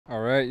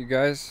Alright you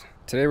guys,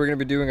 today we're going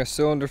to be doing a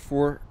cylinder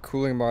 4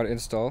 cooling mod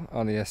install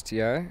on the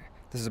STI.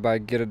 This is by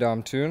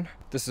GETADOMTUNE.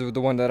 This is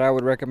the one that I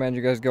would recommend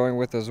you guys going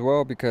with as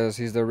well because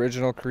he's the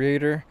original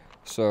creator.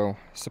 So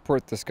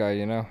support this guy,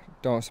 you know.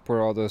 Don't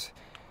support all those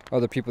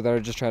other people that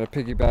are just trying to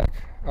piggyback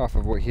off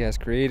of what he has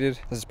created.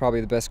 This is probably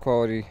the best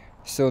quality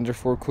cylinder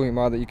 4 cooling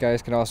mod that you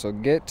guys can also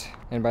get.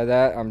 And by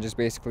that I'm just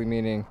basically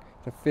meaning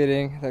the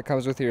fitting that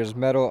comes with here is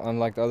metal,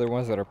 unlike the other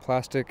ones that are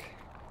plastic.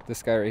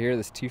 This guy right here,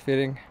 this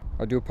T-fitting.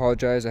 I do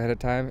apologize ahead of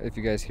time if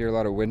you guys hear a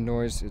lot of wind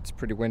noise. It's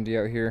pretty windy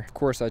out here. Of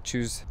course, I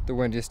choose the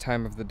windiest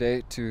time of the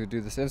day to do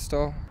this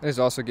install. It's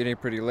also getting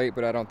pretty late,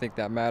 but I don't think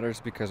that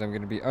matters because I'm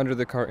going to be under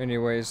the car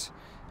anyways.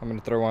 I'm going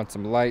to throw on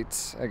some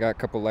lights. I got a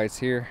couple lights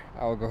here.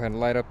 I'll go ahead and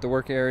light up the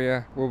work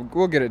area.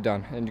 We'll get it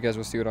done, and you guys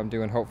will see what I'm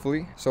doing,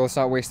 hopefully. So let's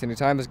not waste any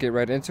time. Let's get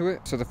right into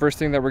it. So the first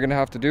thing that we're going to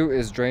have to do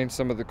is drain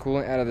some of the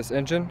coolant out of this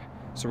engine.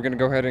 So we're going to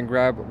go ahead and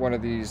grab one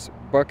of these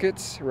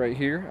buckets right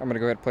here. I'm going to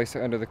go ahead and place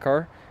it under the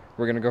car.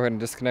 We're going to go ahead and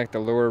disconnect the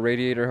lower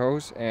radiator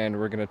hose, and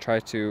we're going to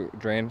try to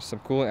drain some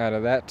coolant out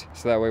of that,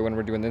 so that way when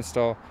we're doing the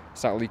install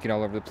it's not leaking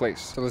all over the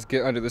place. So let's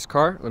get under this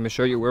car. Let me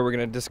show you where we're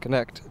going to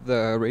disconnect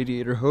the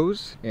radiator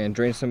hose and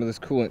drain some of this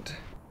coolant.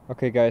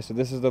 Okay guys, so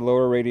this is the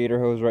lower radiator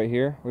hose right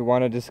here. We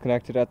want to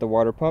disconnect it at the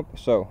water pump,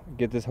 so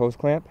get this hose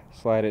clamp,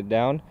 slide it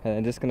down, and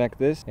then disconnect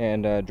this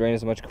and drain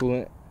as much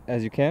coolant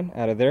as you can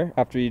out of there.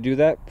 After you do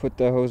that, put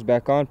the hose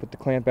back on, put the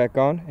clamp back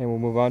on, and we'll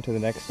move on to the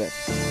next step.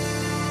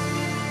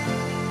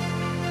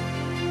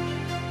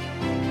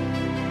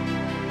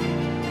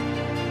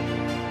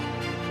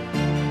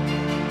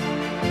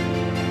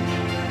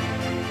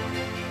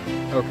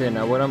 Okay,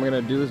 now what I'm going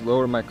to do is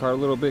lower my car a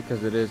little bit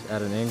because it is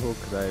at an angle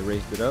because I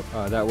raised it up.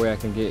 That way I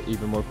can get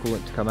even more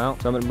coolant to come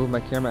out. So I'm going to move my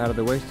camera out of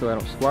the way so I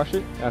don't squash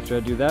it. After I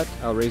do that,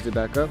 I'll raise it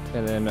back up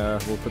and then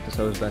we'll put this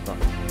hose back on.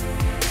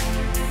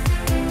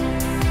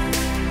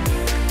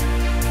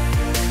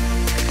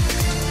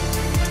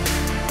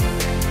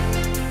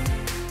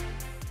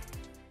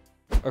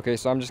 Okay,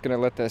 so I'm just going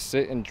to let that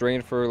sit and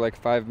drain for like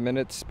 5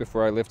 minutes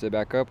before I lift it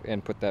back up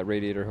and put that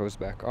radiator hose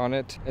back on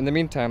it. In the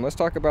meantime, let's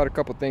talk about a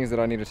couple things that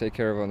I need to take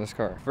care of on this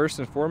car. First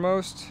and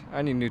foremost,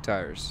 I need new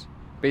tires.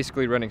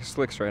 Basically running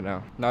slicks right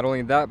now. Not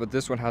only that, but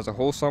this one has a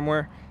hole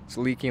somewhere. It's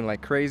leaking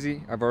like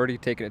crazy. I've already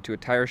taken it to a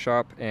tire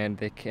shop and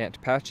they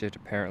can't patch it,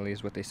 apparently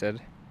is what they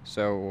said.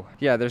 So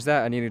yeah, there's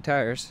that. I need new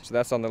tires, so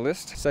that's on the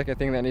list. Second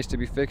thing that needs to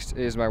be fixed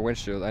is my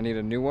windshield. I need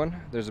a new one.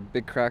 There's a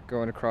big crack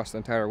going across the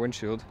entire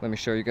windshield. Let me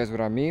show you guys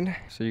what I mean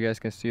so you guys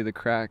can see the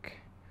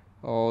crack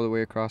all the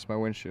way across my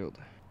windshield.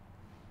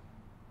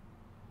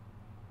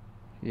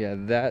 Yeah,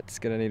 that's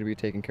gonna need to be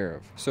taken care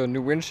of. So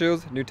new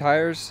windshield, new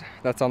tires,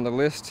 that's on the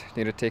list.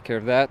 Need to take care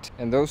of that.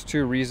 And those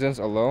two reasons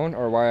alone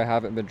are why I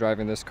haven't been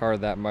driving this car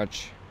that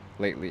much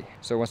lately.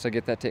 So once I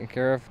get that taken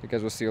care of, you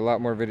guys will see a lot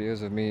more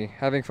videos of me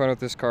having fun with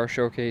this car,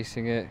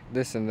 showcasing it,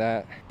 this and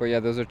that. But yeah,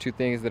 those are two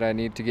things that I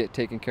need to get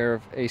taken care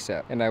of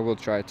ASAP, and I will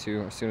try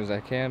to as soon as I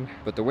can.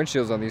 But the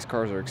windshields on these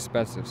cars are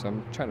expensive, so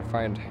I'm trying to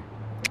find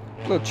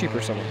a little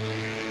cheaper somewhere.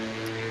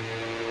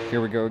 Here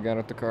we go again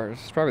with the cars.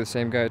 It's probably the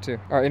same guy too.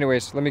 All right,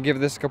 anyways, let me give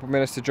this a couple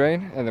minutes to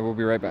drain and then we'll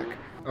be right back.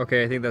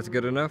 Okay, I think that's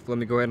good enough. Let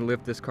me go ahead and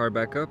lift this car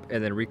back up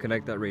and then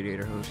reconnect that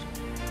radiator hose.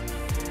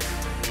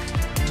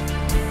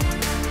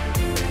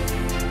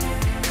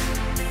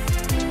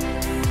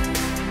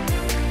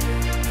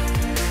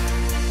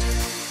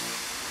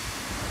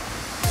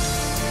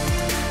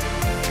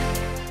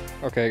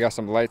 Okay, I got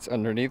some lights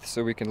underneath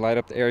so we can light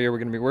up the area we're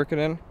going to be working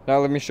in. Now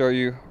let me show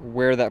you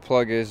where that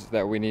plug is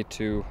that we need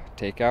to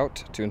take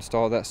out to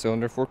install that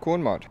cylinder 4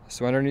 cooling mod.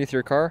 So underneath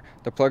your car,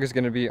 the plug is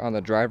going to be on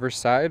the driver's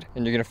side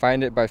and you're going to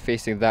find it by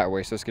facing that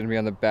way. So it's going to be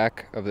on the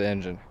back of the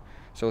engine.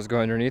 So let's go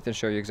underneath and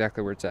show you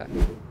exactly where it's at.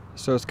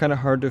 So it's kind of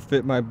hard to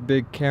fit my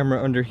big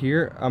camera under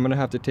here. I'm going to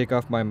have to take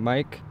off my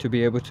mic to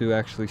be able to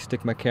actually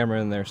stick my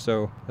camera in there.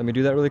 So let me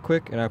do that really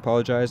quick, and I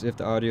apologize if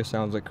the audio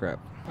sounds like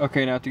crap.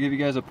 Okay, now to give you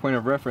guys a point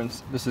of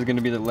reference, this is going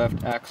to be the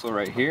left axle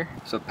right here.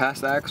 So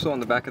past the axle on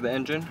the back of the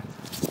engine,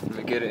 let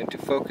me get it into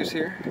focus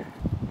here.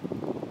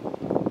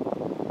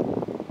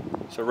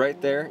 So right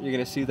there, you're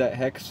going to see that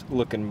hex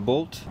looking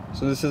bolt.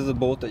 So this is the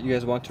bolt that you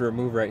guys want to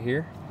remove right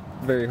here.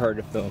 Very hard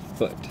to film,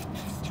 but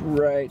it's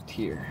right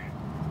here.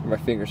 My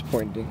finger's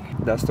pointing.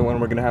 That's the one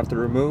we're gonna have to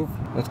remove.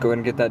 Let's go ahead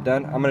and get that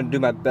done. I'm gonna do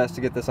my best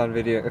to get this on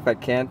video. If I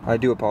can't, I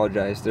do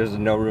apologize. There's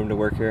no room to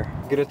work here.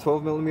 Get a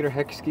 12mm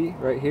hex key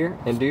right here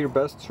and do your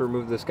best to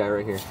remove this guy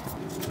right here.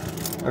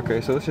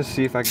 Okay, so let's just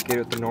see if I can get it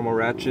with the normal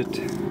ratchet.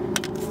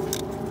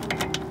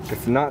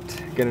 If not,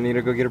 gonna need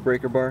to go get a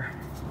breaker bar.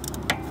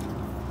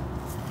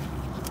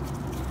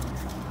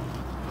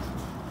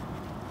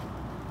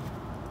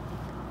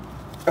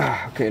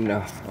 Okay,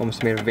 no,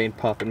 almost made a vein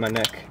pop in my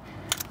neck.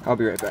 I'll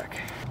be right back.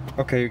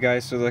 Okay, you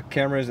guys, so the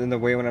camera is in the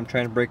way when I'm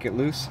trying to break it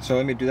loose. So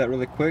let me do that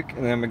really quick,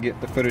 and then I'm gonna get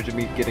the footage of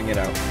me getting it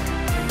out.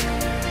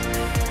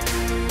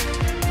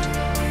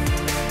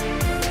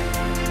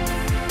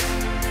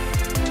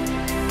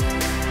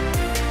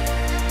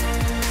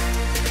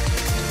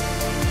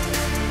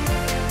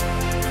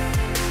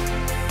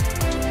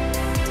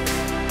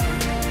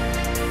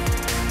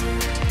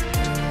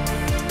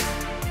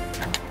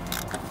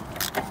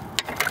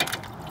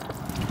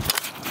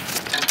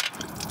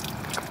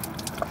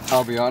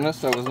 I'll be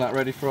honest, I was not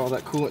ready for all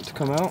that coolant to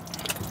come out.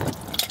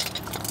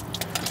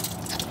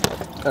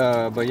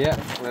 But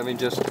yeah, let me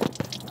just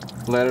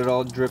let it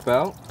all drip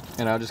out,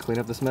 and I'll just clean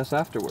up this mess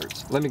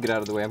afterwards. Let me get out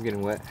of the way, I'm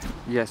getting wet.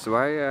 Yeah, so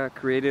I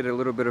created a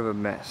little bit of a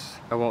mess.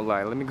 I won't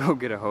lie, let me go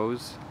get a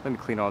hose. Let me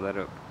clean all that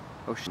up.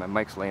 Oh shit, my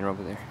mic's laying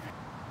over there.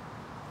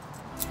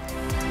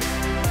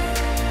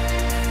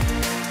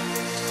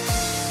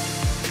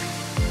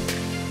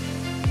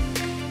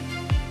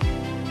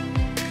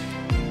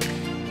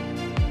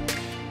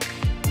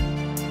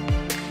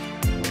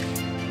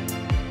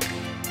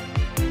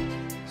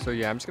 So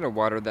yeah, I'm just gonna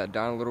water that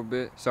down a little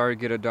bit. Sorry,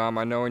 GETADOM,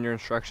 I know in your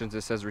instructions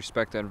it says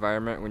respect the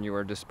environment when you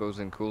are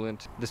disposing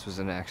coolant. This was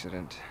an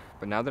accident.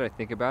 But now that I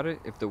think about it,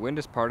 if the wind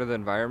is part of the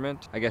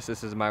environment, I guess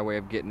this is my way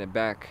of getting it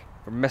back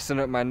for messing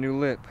up my new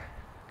lip.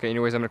 Okay,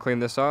 anyways, I'm gonna clean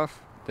this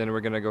off. Then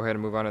we're gonna go ahead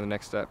and move on to the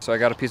next step. So I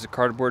got a piece of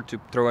cardboard to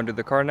throw under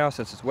the car now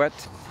since it's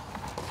wet.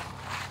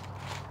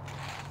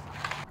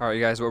 Alright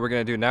you guys, what we're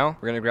going to do now,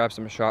 we're going to grab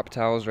some shop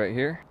towels right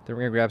here. Then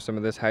we're going to grab some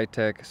of this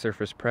high-tech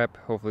surface prep.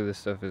 Hopefully this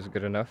stuff is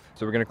good enough.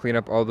 So we're going to clean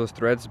up all those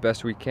threads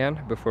best we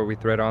can before we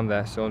thread on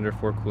that cylinder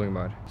 4 cooling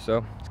mod.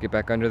 So let's get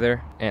back under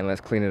there and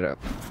let's clean it up.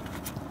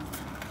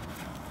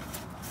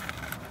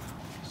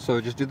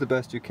 So just do the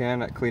best you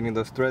can at cleaning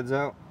those threads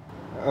out.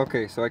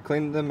 Okay, so I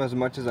cleaned them as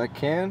much as I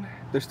can.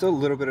 There's still a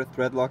little bit of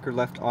thread locker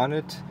left on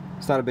it.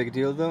 It's not a big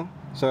deal though.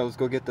 So let's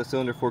go get the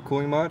cylinder 4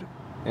 cooling mod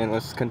and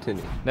let's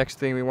continue. Next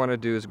thing we want to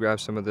do is grab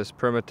some of this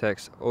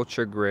Permatex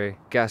Ultra Gray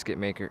gasket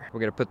maker. We're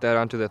going to put that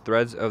onto the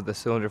threads of the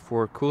cylinder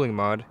 4 cooling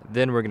mod.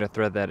 Then we're going to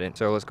thread that in.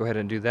 So let's go ahead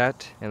and do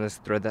that and let's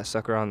thread that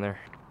sucker on there.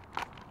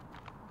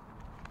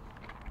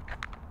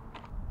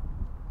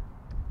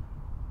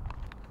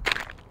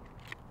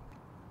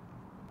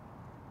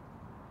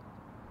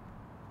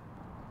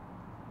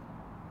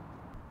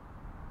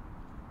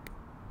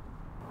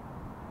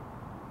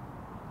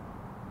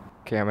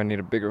 Okay, I'm gonna need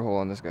a bigger hole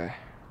on this guy.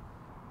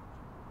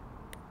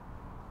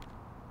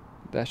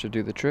 That should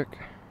do the trick.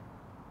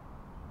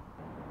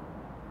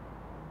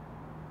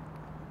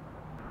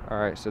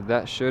 Alright, so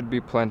that should be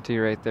plenty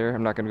right there.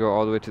 I'm not gonna go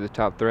all the way to the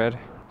top thread.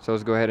 So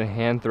let's go ahead and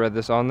hand thread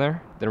this on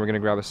there. Then we're gonna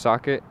grab a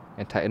socket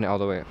and tighten it all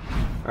the way up.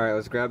 Alright,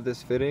 let's grab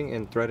this fitting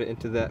and thread it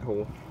into that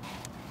hole.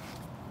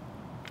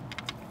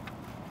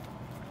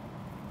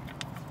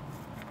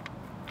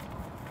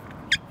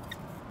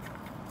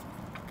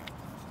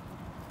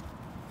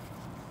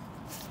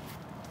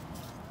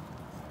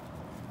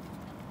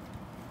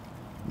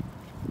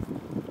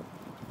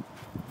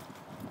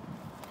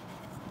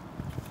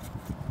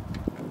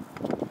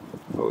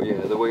 Oh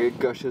yeah, the way it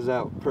gushes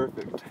out,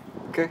 perfect.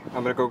 Okay,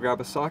 I'm gonna go grab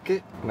a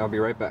socket and I'll be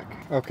right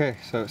back. Okay,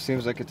 so it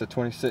seems like it's a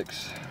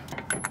 26.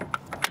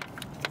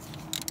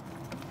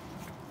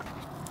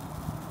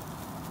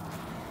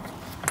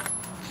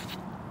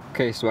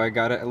 Okay, so I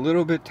got it a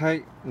little bit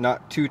tight,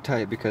 not too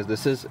tight because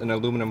this is an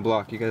aluminum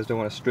block. You guys don't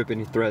want to strip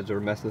any threads or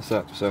mess this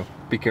up, so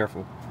be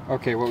careful.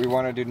 Okay, what we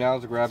want to do now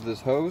is grab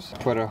this hose,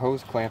 put a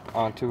hose clamp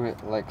onto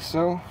it like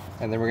so,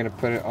 and then we're gonna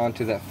put it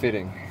onto that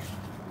fitting.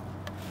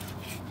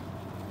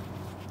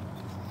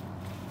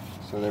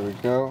 So there we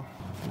go.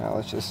 Now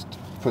let's just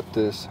put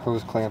this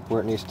hose clamp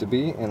where it needs to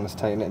be and let's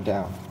tighten it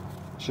down.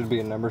 Should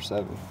be a number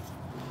 7.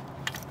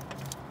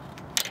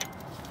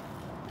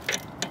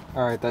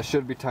 Alright, that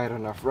should be tight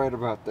enough, right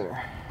about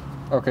there.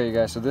 Okay you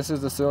guys, so this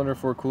is the cylinder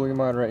 4 cooling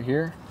mod right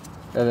here.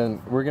 And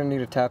then we're going to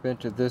need to tap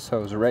into this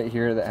hose right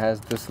here that has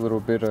this little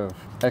bit of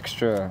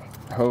extra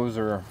hose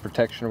or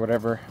protection or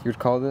whatever you'd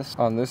call this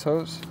on this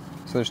hose.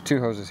 So there's 2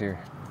 hoses here.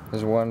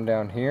 There's one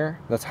down here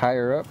that's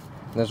higher up.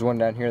 And there's one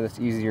down here that's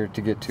easier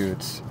to get to.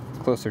 It's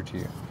closer to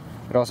you.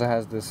 It also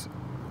has this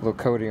little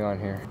coating on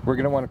here. We're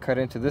going to want to cut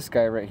into this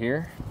guy right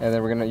here. And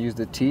then we're going to use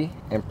the T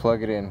and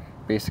plug it in.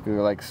 Basically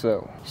like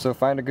so. So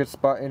find a good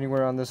spot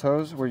anywhere on this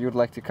hose where you would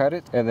like to cut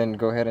it. And then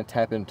go ahead and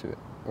tap into it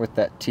with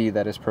that T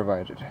that is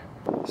provided.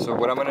 So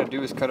what I'm going to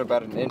do is cut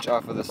about 1 inch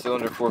off of the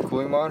cylinder 4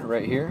 cooling mod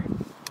right here.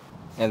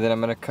 And then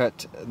I'm going to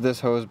cut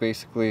this hose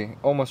basically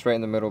almost right in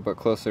the middle but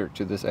closer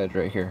to this edge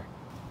right here.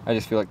 I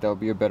just feel like that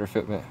would be a better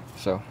fitment,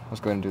 so let's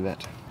go ahead and do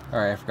that.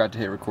 Alright, I forgot to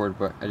hit record,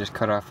 but I just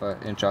cut off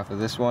 1 inch off of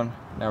this one.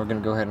 Now we're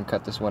going to go ahead and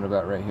cut this one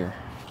about right here.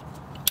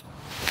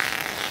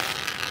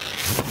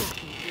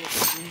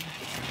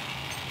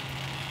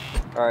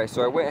 Alright,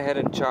 so I went ahead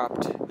and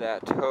chopped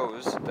that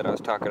hose that I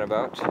was talking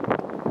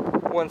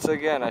about. Once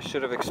again, I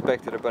should have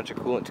expected a bunch of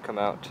coolant to come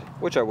out,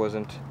 which I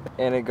wasn't,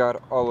 and it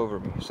got all over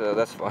me, so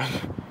that's fine.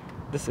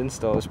 This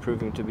install is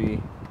proving to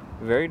be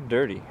very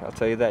dirty, I'll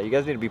tell you that. You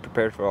guys need to be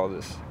prepared for all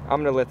this.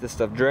 I'm gonna let this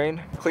stuff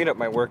drain, clean up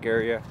my work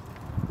area,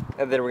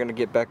 and then we're gonna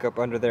get back up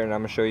under there and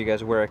I'm gonna show you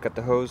guys where I cut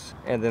the hose,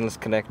 and then let's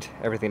connect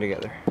everything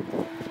together.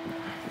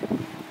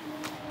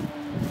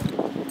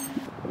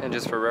 And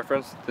just for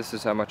reference, this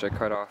is how much I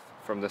cut off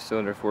from the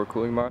cylinder 4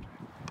 cooling mod,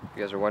 if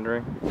you guys are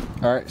wondering.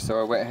 Alright, so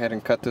I went ahead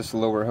and cut this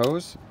lower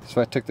hose.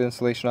 So I took the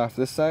insulation off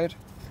this side,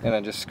 and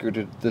I just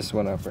scooted this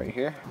one up right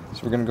here. So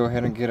we're gonna go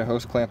ahead and get a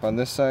hose clamp on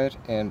this side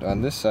and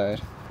on this side.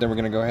 Then we're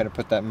gonna go ahead and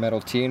put that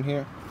metal T in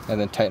here and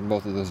then tighten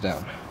both of those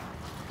down.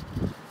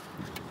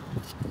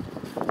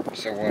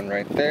 So one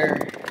right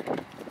there.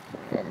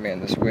 Oh man,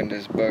 this wind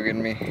is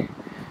bugging me.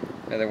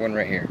 And then one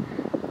right here.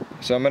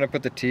 So I'm gonna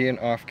put the T in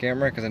off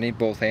camera because I need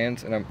both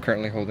hands, and I'm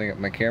currently holding up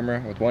my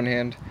camera with one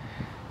hand.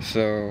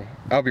 So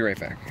I'll be right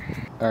back.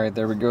 All right,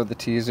 there we go. The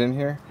T is in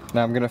here.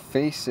 Now I'm gonna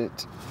face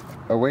it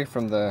away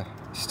from the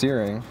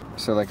steering,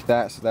 so like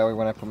that. So that way,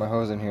 when I put my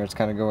hose in here, it's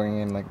kind of going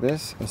in like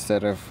this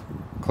instead of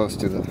close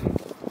to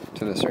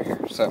this right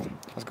here. So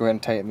let's go ahead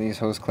and tighten these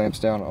hose clamps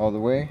down all the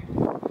way,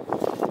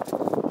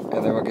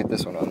 and then we'll get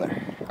this one on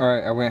there. All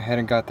right, I went ahead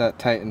and got that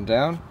tightened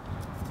down.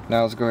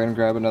 Now let's go ahead and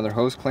grab another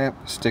hose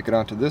clamp, stick it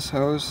onto this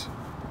hose,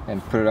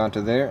 and put it onto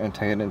there and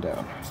tighten it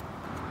down.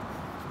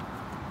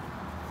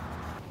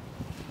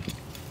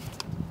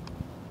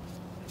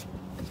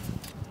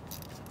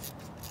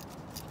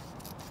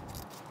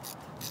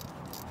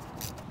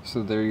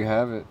 So there you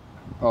have it.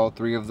 All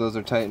three of those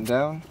are tightened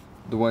down.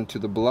 The one to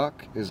the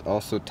block is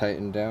also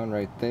tightened down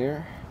right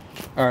there.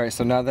 Alright,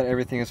 so now that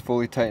everything is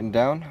fully tightened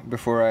down,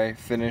 before I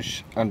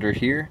finish under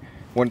here,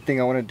 one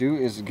thing I want to do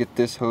is get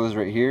this hose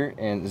right here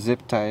and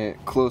zip tie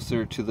it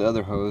closer to the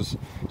other hose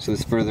so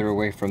it's further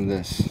away from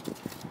this,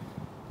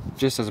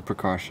 just as a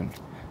precaution.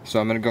 So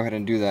I'm going to go ahead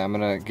and do that. I'm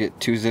going to get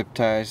two zip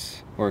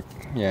ties, or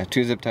yeah,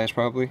 two zip ties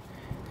probably,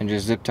 and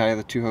just zip tie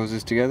the two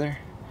hoses together.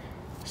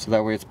 So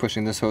that way it's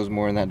pushing this hose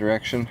more in that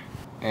direction,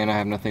 and I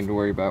have nothing to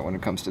worry about when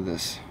it comes to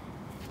this.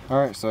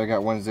 Alright, so I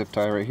got one zip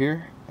tie right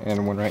here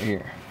and one right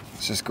here.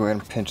 Let's just go ahead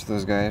and pinch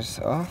those guys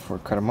off or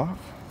cut them off.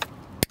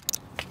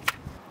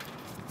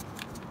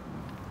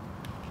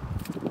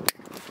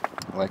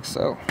 Like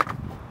so.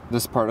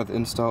 This part of the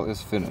install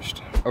is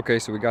finished. Okay,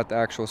 so we got the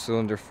actual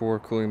cylinder 4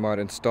 cooling mod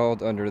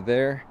installed under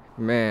there.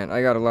 Man,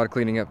 I got a lot of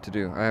cleaning up to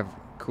do. I have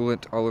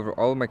coolant all over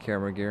all of my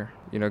camera gear.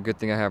 You know, good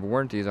thing I have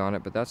warranties on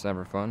it, but that's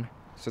never fun.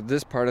 So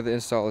this part of the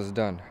install is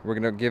done. We're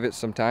gonna give it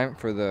some time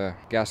for the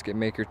gasket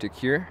maker to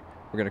cure.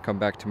 We're gonna come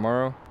back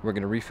tomorrow. We're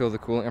gonna refill the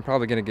coolant. I'm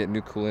probably gonna get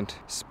new coolant.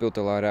 Spilt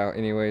a lot out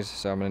anyways,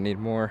 so I'm gonna need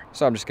more.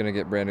 So I'm just gonna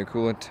get brand new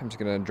coolant. I'm just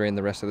gonna drain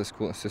the rest of this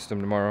coolant system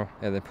tomorrow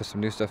and then put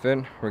some new stuff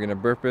in. We're gonna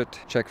burp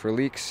it, check for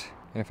leaks.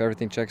 And if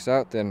everything checks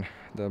out, then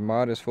the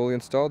mod is fully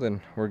installed and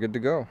we're good to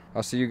go.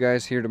 I'll see you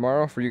guys here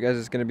tomorrow. For you guys,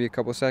 it's gonna be a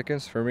couple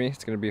seconds. For me,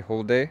 it's gonna be a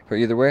whole day. But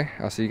either way,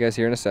 I'll see you guys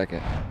here in a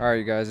second. All right,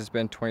 you guys, it's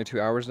been 22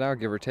 hours now,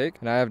 give or take.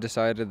 And I have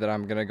decided that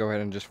I'm gonna go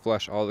ahead and just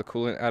flush all the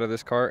coolant out of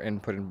this car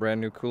and put in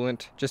brand new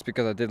coolant, just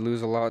because I did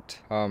lose a lot.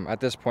 At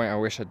this point, I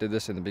wish I did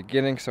this in the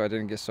beginning so I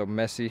didn't get so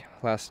messy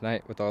last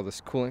night with all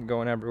this coolant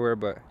going everywhere.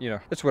 But you know,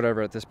 it's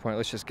whatever at this point.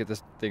 Let's just get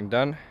this thing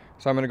done.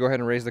 So I'm gonna go ahead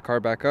and raise the car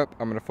back up.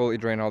 I'm gonna fully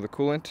drain all the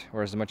coolant,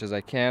 or as much as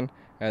I can,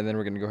 and then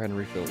we're gonna go ahead and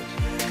refill it.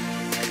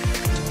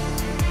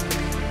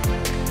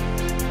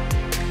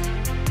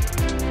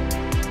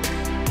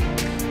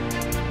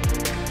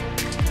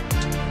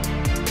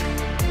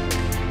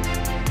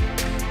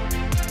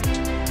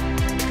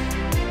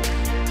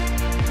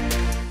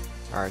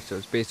 Alright, so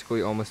it's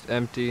basically almost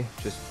empty,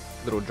 just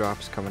little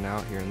drops coming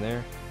out here and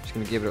there. Just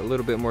gonna give it a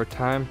little bit more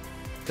time,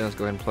 then let's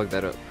go ahead and plug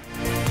that up.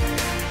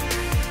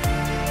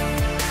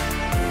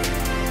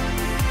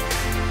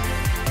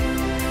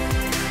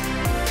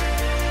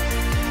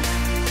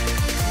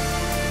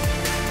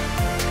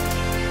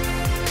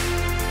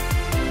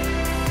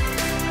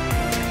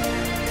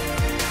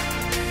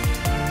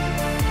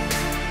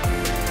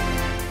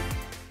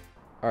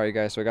 Alright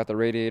guys, so I got the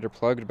radiator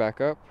plugged back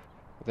up,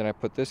 but then I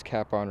put this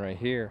cap on right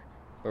here,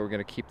 but we're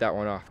going to keep that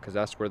one off because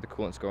that's where the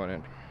coolant's going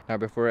in. Now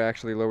before I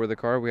actually lower the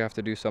car, we have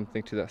to do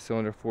something to that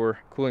cylinder 4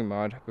 cooling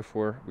mod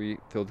before we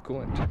fill the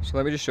coolant. So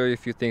let me just show you a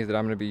few things that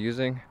I'm going to be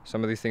using.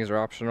 Some of these things are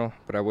optional,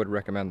 but I would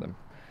recommend them.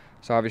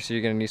 So obviously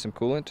you're going to need some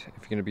coolant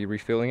if you're going to be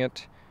refilling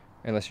it,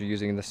 unless you're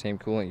using the same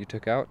coolant you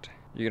took out.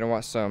 You're going to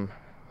want some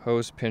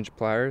hose pinch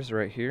pliers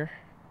right here.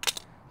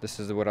 This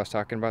is what I was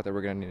talking about that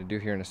we're going to need to do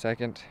here in a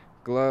second.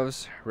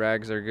 Gloves,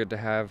 rags are good to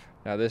have.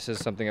 Now this is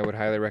something I would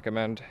highly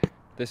recommend.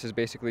 This is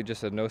basically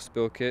just a no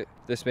spill kit.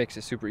 This makes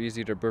it super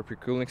easy to burp your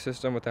cooling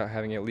system without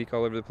having it leak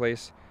all over the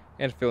place,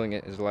 and filling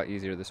it is a lot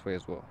easier this way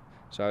as well.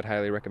 So I would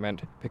highly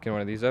recommend picking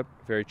one of these up.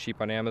 Very cheap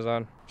on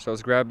Amazon. So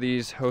let's grab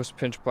these hose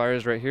pinch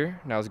pliers right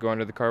here. Now let's go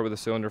under the car where the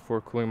cylinder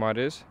 4 cooling mod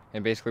is.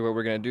 And basically what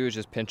we're gonna do is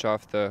just pinch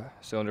off the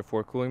cylinder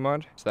 4 cooling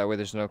mod. So that way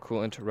there's no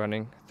coolant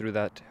running through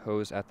that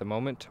hose at the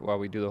moment while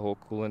we do the whole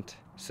coolant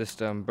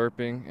system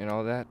burping and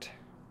all that.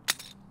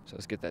 So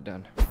let's get that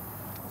done.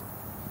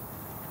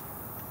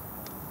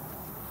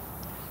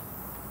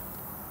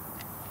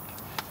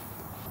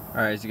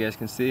 Alright, as you guys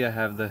can see, I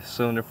have the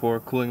cylinder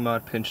 4 cooling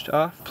mod pinched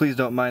off. Please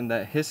don't mind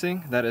that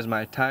hissing. That is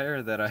my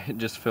tire that I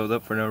just filled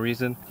up for no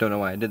reason. Don't know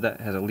why I did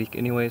that. It has a leak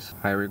anyways.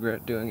 I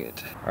regret doing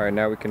it. Alright,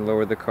 now we can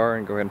lower the car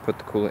and go ahead and put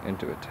the coolant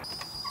into it.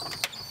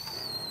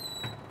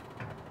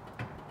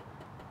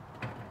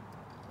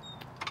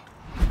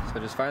 So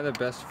just find the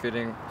best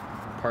fitting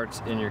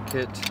parts in your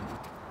kit.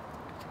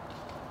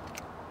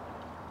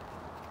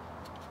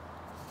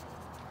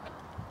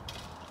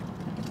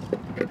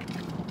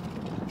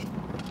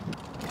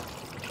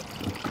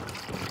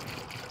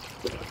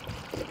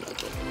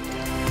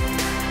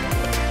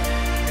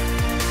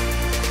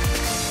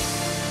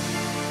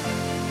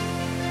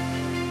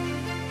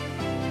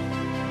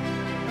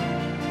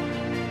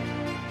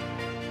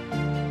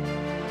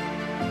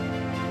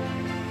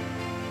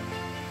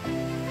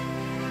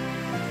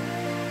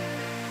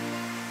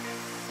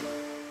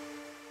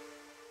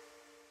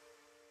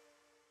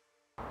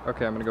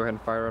 Okay, I'm gonna go ahead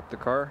and fire up the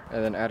car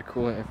and then add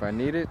coolant if I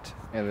need it,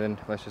 and then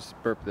let's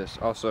just burp this.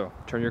 Also,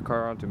 turn your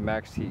car on to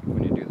max heat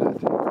when you do that.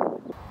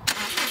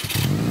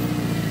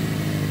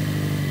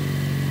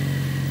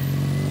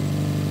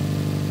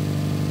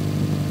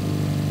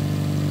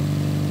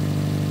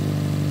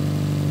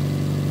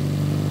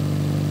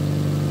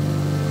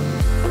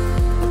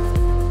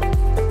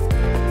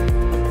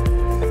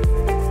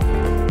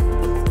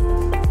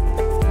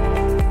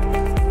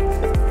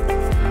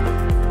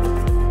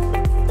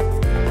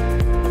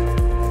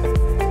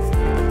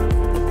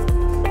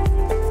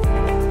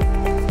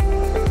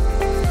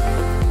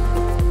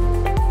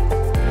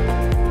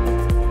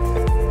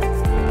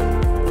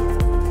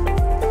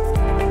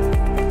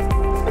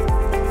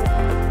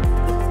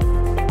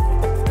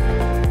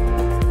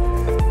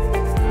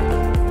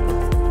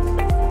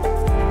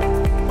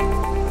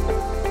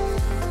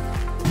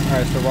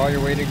 Alright, so while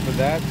you're waiting for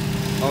that,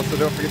 also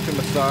don't forget to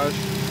massage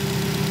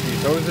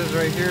these hoses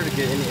right here to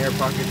get any air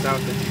pockets out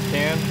that you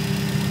can.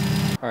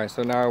 Alright,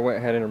 so now I went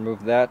ahead and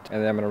removed that,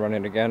 and then I'm going to run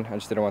it again. I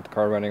just didn't want the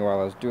car running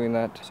while I was doing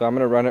that. So I'm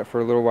going to run it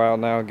for a little while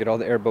now, get all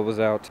the air bubbles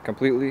out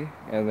completely,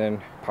 and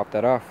then pop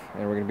that off,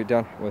 and we're going to be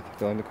done with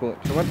filling the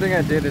coolant. So one thing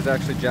I did is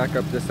actually jack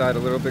up this side a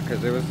little bit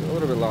because it was a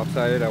little bit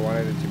lopsided. I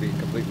wanted it to be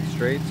completely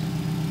straight.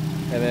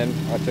 And then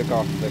I took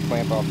off the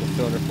clamp off the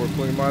cylinder 4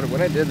 cooling mod.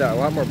 When I did that, a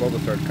lot more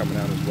bubbles started coming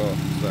out as well.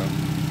 So,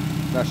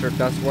 not sure if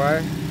that's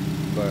why,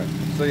 but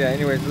so yeah.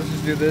 Anyways, let's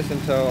just do this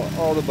until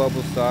all the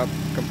bubbles stop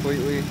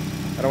completely.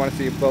 I don't want to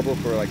see a bubble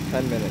for like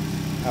 10 minutes.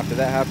 After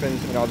that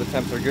happens and all the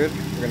temps are good,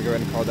 we're gonna go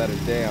ahead and call that a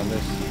day on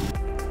this.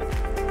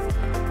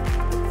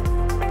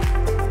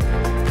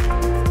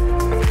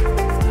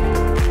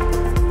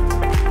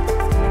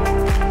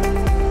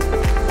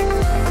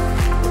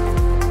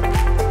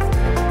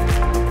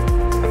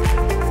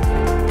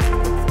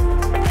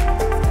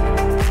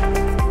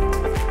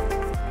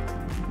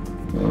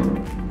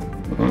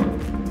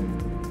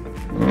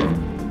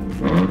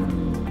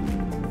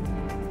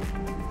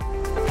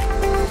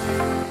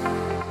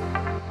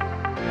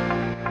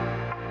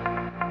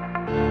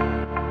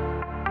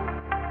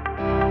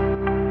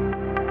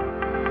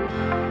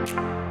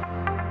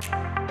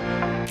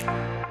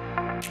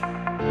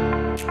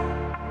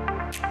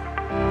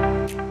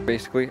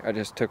 Basically, I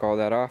just took all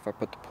that off. I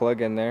put the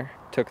plug in there,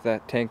 took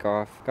that tank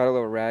off, got a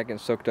little rag and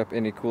soaked up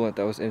any coolant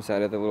that was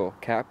inside of the little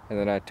cap, and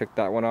then I took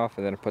that one off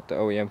and then I put the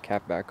OEM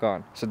cap back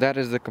on. So that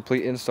is the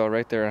complete install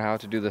right there on how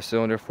to do the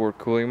cylinder 4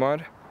 cooling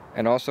mod.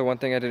 And also one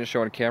thing I didn't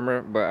show on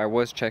camera, but I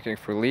was checking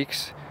for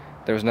leaks.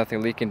 There was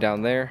nothing leaking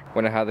down there.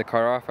 When I had the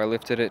car off, I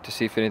lifted it to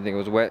see if anything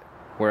was wet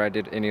where I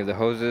did any of the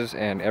hoses,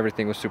 and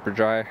everything was super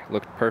dry,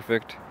 looked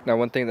perfect. Now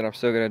one thing that I'm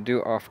still gonna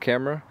do off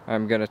camera,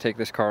 I'm gonna take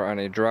this car on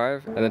a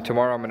drive, and then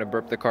tomorrow I'm gonna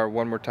burp the car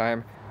one more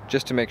time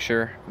just to make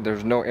sure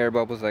there's no air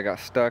bubbles that got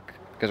stuck,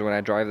 because when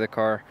I drive the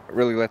car,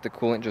 really let the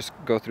coolant just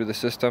go through the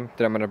system.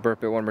 Then I'm gonna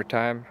burp it one more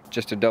time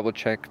just to double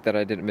check that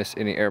I didn't miss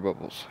any air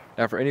bubbles.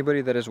 Now for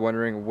anybody that is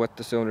wondering what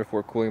the cylinder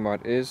 4 cooling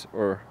mod is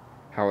or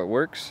how it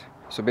works,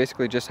 so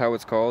basically just how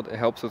it's called, it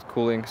helps with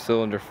cooling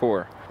cylinder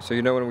 4. So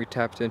you know when we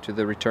tapped into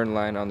the return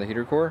line on the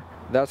heater core,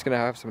 that's going to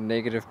have some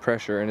negative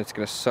pressure and it's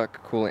going to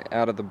suck coolant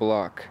out of the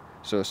block.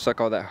 So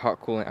suck all that hot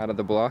coolant out of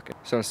the block.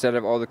 So instead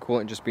of all the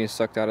coolant just being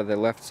sucked out of the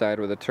left side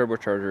where the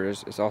turbocharger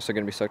is, it's also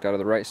going to be sucked out of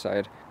the right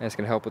side. And it's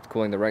going to help with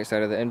cooling the right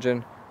side of the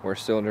engine where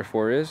cylinder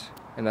 4 is.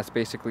 And that's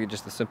basically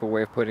just a simple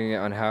way of putting it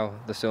on how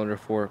the cylinder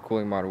 4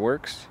 cooling mod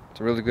works. It's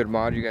a really good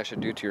mod you guys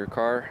should do to your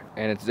car,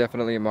 and it's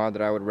definitely a mod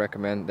that I would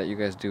recommend that you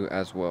guys do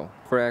as well.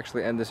 Before I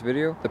actually end this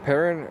video, the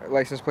Perrin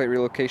license plate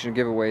relocation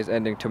giveaway is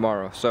ending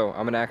tomorrow. So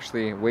I'm gonna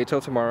actually wait till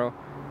tomorrow.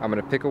 I'm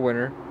gonna pick a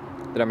winner,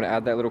 then I'm gonna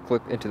add that little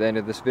clip into the end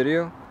of this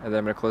video, and then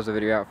I'm gonna close the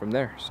video out from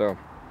there. So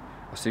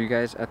I'll see you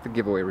guys at the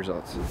giveaway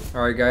results.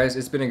 Alright guys,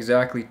 it's been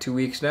exactly 2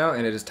 weeks now,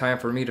 and it is time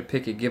for me to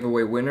pick a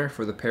giveaway winner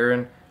for the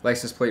Perrin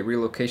license plate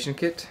relocation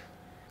kit.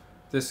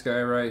 This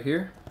guy right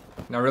here.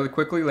 Now really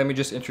quickly, let me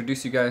just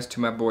introduce you guys to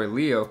my boy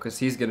Leo, because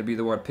he's going to be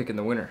the one picking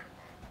the winner.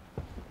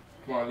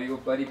 Come on Leo,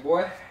 buddy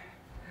boy.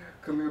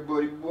 Come here,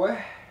 buddy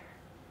boy.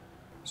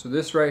 So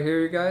this right here,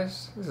 you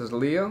guys, this is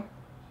Leo.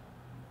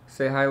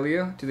 Say hi,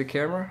 Leo, to the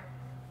camera.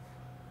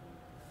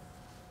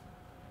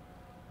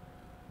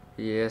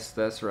 Yes,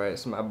 that's right.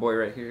 It's my boy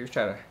right here. He's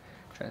trying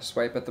to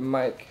swipe at the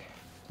mic.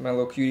 My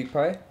little cutie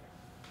pie.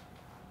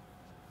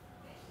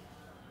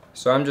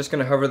 So I'm just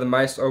gonna hover the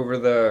mice over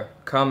the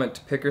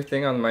comment picker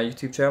thing on my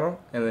YouTube channel,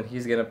 and then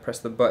he's gonna press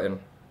the button.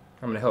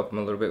 I'm gonna help him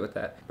a little bit with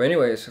that. But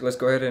anyways, let's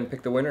go ahead and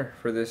pick the winner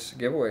for this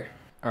giveaway.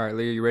 Alright,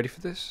 Leo, you ready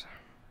for this?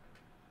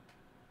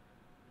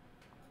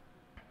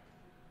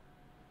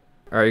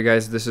 Alright you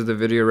guys, this is the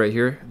video right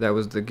here. That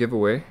was the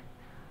giveaway.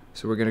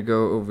 So we're gonna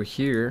go over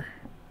here,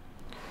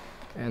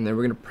 and then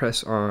we're gonna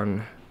press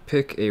on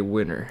pick a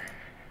winner.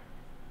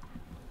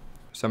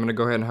 So I'm gonna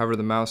go ahead and hover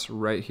the mouse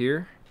right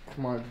here.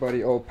 Come on,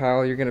 buddy, old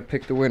pal, you're gonna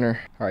pick the winner.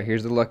 Alright,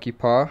 here's the lucky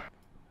paw.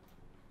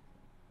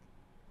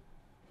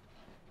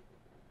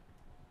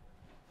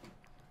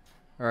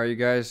 Alright, you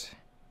guys,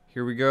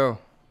 here we go.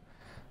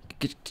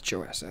 Get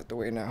your ass out the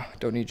way now.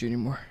 Don't need you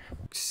anymore.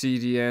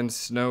 CDN,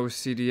 Snow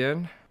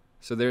CDN.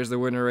 So there's the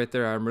winner right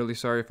there. I'm really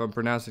sorry if I'm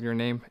pronouncing your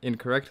name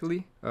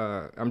incorrectly.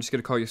 I'm just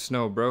gonna call you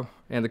Snow, bro.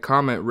 And the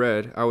comment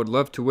read, I would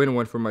love to win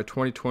one for my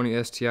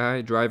 2020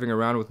 STI. Driving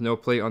around with no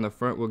plate on the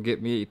front will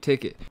get me a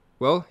ticket.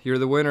 Well, you're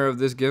the winner of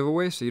this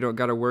giveaway, so you don't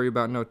gotta worry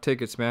about no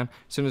tickets, man.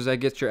 As soon as I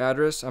get your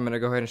address, I'm gonna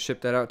go ahead and ship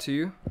that out to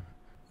you.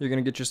 You're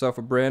gonna get yourself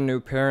a brand new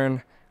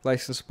Perrin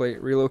license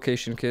plate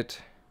relocation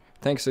kit.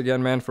 Thanks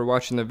again, man, for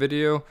watching the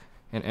video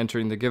and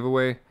entering the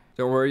giveaway.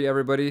 Don't worry,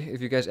 everybody,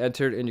 if you guys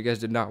entered and you guys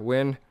did not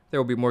win, there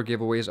will be more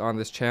giveaways on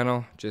this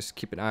channel. Just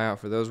keep an eye out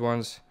for those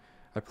ones.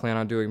 I plan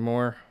on doing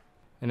more.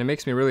 And it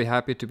makes me really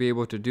happy to be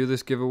able to do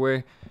this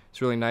giveaway.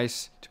 It's really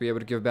nice to be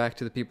able to give back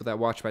to the people that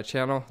watch my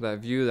channel, that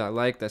view, that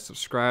like, that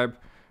subscribe.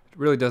 It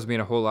really does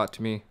mean a whole lot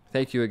to me.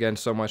 Thank you again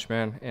so much,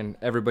 man, and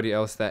everybody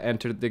else that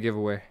entered the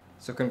giveaway.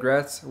 So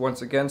congrats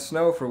once again,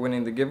 Snow, for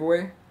winning the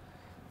giveaway.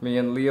 Me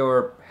and Leo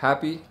are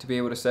happy to be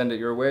able to send it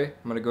your way.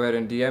 I'm gonna go ahead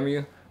and DM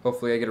you.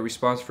 Hopefully I get a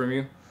response from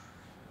you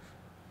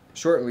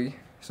shortly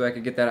so I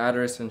can get that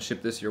address and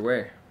ship this your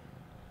way.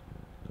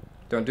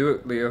 Don't do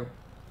it, Leo.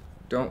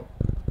 Don't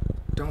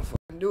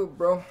fucking do it,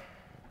 bro.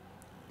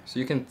 So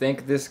you can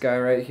thank this guy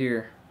right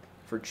here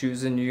for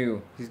choosing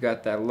you. He's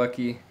got that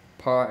lucky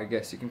paw, I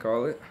guess you can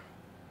call it.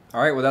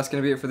 Alright, well that's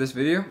going to be it for this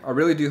video. I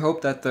really do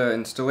hope that the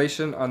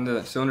installation on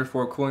the Cylinder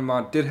 4 cooling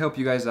mod did help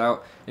you guys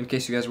out, in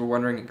case you guys were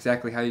wondering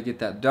exactly how you get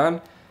that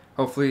done.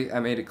 Hopefully I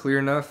made it clear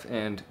enough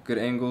and good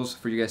angles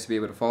for you guys to be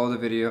able to follow the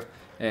video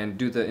and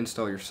do the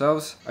install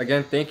yourselves.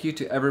 Again, thank you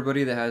to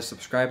everybody that has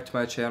subscribed to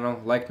my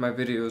channel, liked my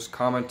videos,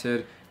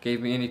 commented,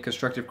 gave me any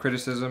constructive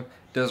criticism.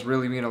 It does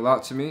really mean a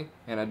lot to me,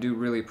 and I do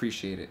really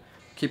appreciate it.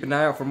 Keep an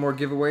eye out for more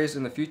giveaways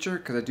in the future,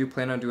 because I do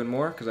plan on doing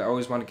more, because I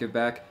always want to give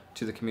back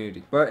to the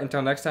community. But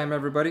until next time,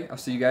 everybody, I'll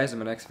see you guys in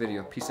my next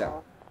video. Peace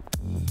out.